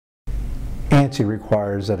efficiency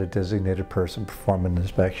requires that a designated person perform an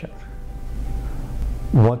inspection.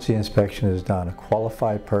 Once the inspection is done, a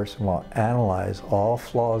qualified person will analyze all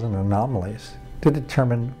flaws and anomalies to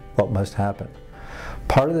determine what must happen.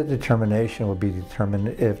 Part of the determination will be determined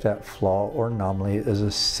if that flaw or anomaly is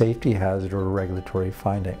a safety hazard or a regulatory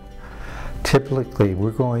finding. Typically,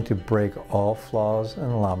 we're going to break all flaws and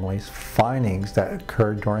anomalies findings that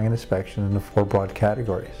occurred during an inspection into 4 broad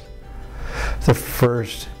categories. The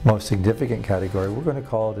first most significant category we're going to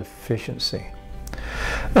call deficiency.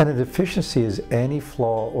 And a deficiency is any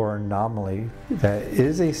flaw or anomaly that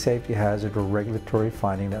is a safety hazard or regulatory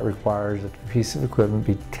finding that requires that the piece of equipment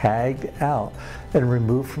be tagged out and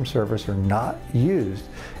removed from service or not used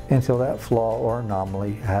until that flaw or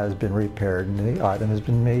anomaly has been repaired and the item has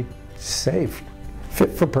been made safe,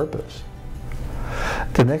 fit for purpose.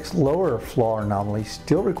 The next lower flaw or anomaly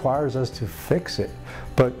still requires us to fix it,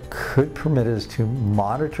 but could permit us to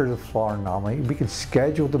monitor the flaw or anomaly. We can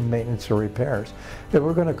schedule the maintenance or repairs. And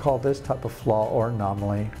we're going to call this type of flaw or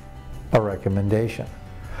anomaly a recommendation.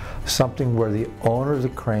 Something where the owner of the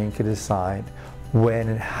crane can decide when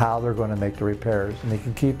and how they're going to make the repairs, and they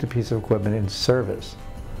can keep the piece of equipment in service.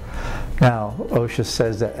 Now, OSHA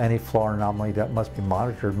says that any flaw or anomaly that must be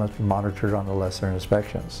monitored on the lesser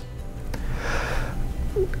inspections.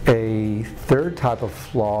 A third type of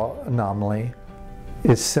flaw anomaly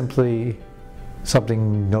is simply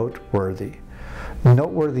something noteworthy.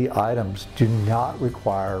 Noteworthy items do not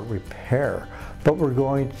require repair, but we're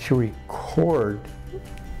going to record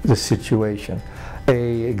the situation.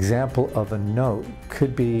 An example of a note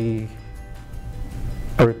could be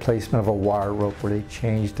a replacement of a wire rope where they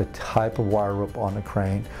changed the type of wire rope on the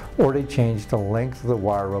crane, or they changed the length of the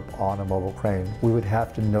wire rope on a mobile crane. We would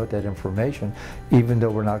have to note that information even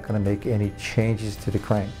though we're not going to make any changes to the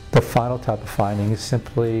crane. The final type of finding is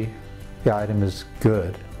simply the item is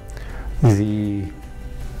good. The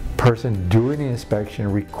person doing the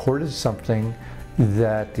inspection recorded something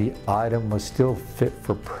that the item was still fit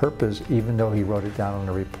for purpose even though he wrote it down on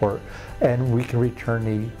the report, and we can return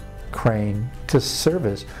the crane to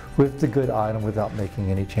service with the good item without making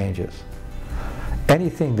any changes.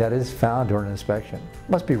 Anything that is found during an inspection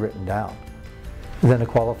must be written down. Then a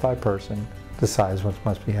qualified person decides what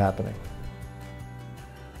must be happening.